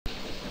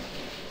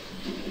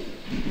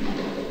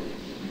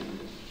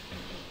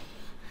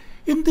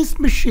In this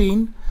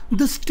machine,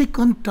 the stick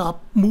on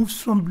top moves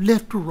from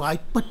left to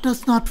right but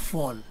does not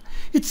fall.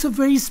 It's a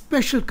very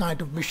special kind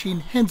of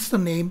machine, hence the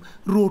name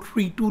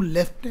rotary to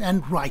left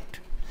and right.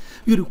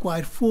 You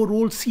require 4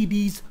 old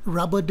CDs,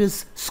 rubber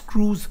discs,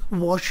 screws,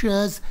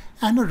 washers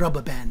and a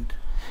rubber band.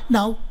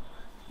 Now,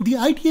 the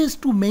idea is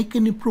to make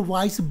an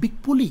improvised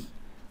big pulley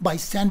by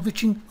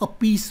sandwiching a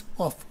piece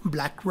of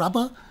black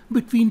rubber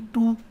between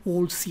 2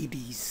 old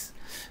CDs.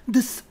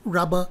 This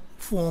rubber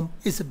foam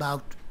is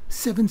about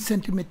 7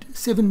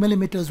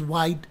 millimeters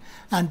wide,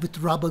 and with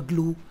rubber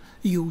glue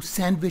you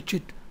sandwich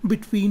it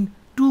between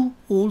 2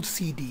 old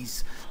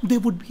CDs. There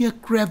would be a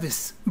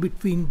crevice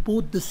between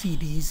both the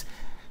CDs,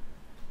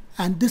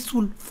 and this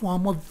will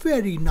form a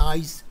very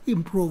nice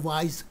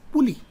improvised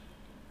pulley.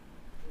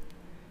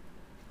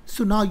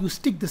 So now you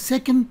stick the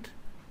second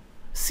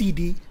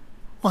CD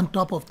on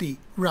top of the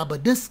rubber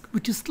disc,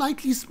 which is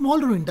slightly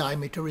smaller in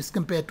diameter as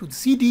compared to the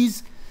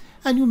CDs,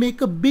 and you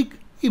make a big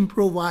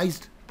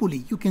improvised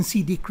pulley. You can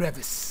see the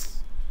crevice.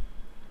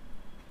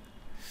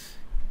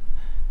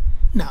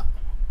 Now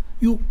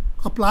you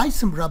apply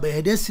some rubber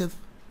adhesive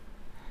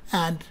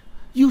and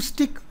you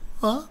stick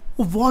a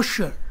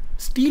washer,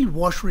 steel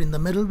washer in the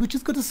middle, which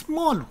has got a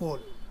small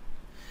hole,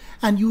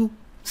 and you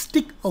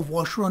stick a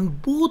washer on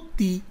both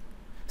the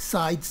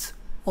sides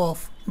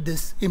of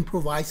this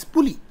improvised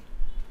pulley.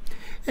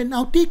 And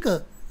now take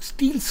a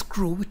steel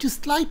screw which is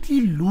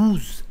slightly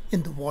loose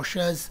in the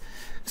washers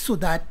so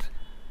that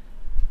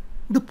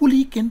the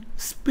pulley can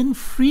spin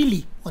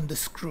freely on the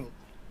screw.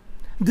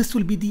 This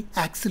will be the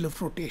axle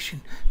of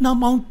rotation. Now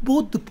mount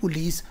both the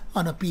pulleys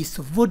on a piece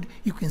of wood.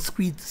 You can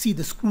see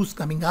the screws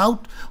coming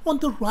out. On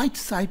the right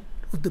side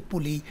of the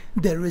pulley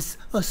there is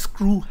a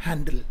screw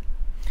handle.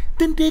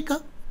 Then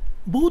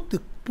both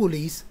the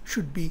pulleys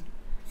should be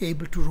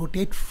able to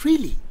rotate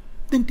freely.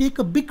 Then take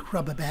a big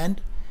rubber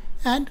band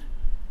and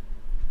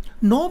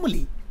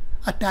normally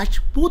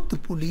attach both the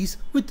pulleys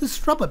with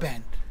this rubber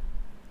band.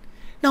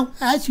 Now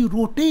as you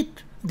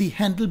rotate the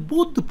handle,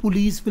 both the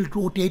pulleys will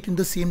rotate in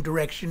the same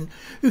direction.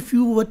 If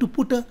you were to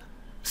put a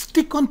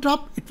stick on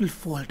top, it will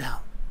fall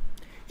down.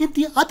 In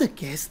the other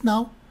case,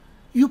 now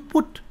you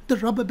put the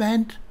rubber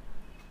band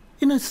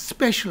in a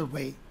special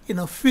way, in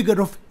a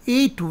figure of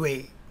 8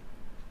 way,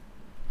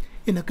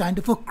 in a kind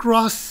of a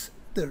cross.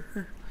 The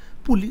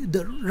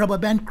rubber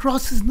band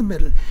crosses in the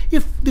middle.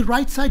 If the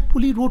right side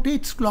pulley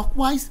rotates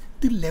clockwise,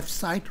 the left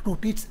side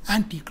rotates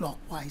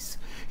anti-clockwise.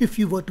 If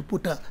you were to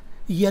put a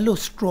yellow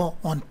straw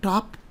on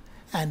top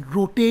and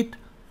rotate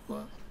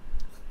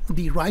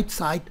the right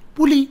side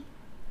pulley,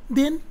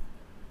 then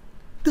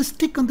the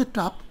stick on the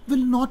top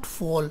will not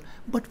fall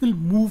but will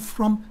move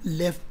from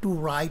left to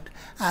right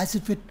as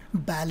if it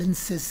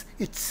balances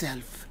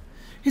itself.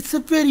 It's a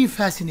very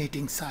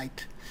fascinating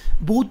sight.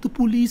 Both the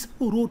pulleys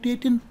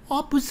rotate in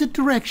opposite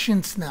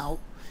directions now,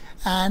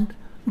 and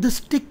the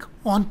stick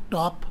on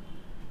top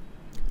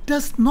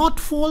does not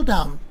fall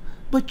down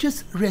but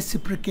just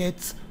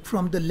reciprocates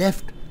from the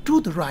left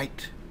to the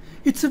right.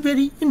 It's a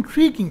very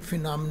intriguing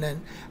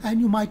phenomenon, and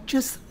you might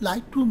just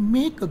like to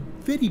make a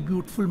very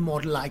beautiful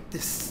model like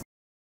this.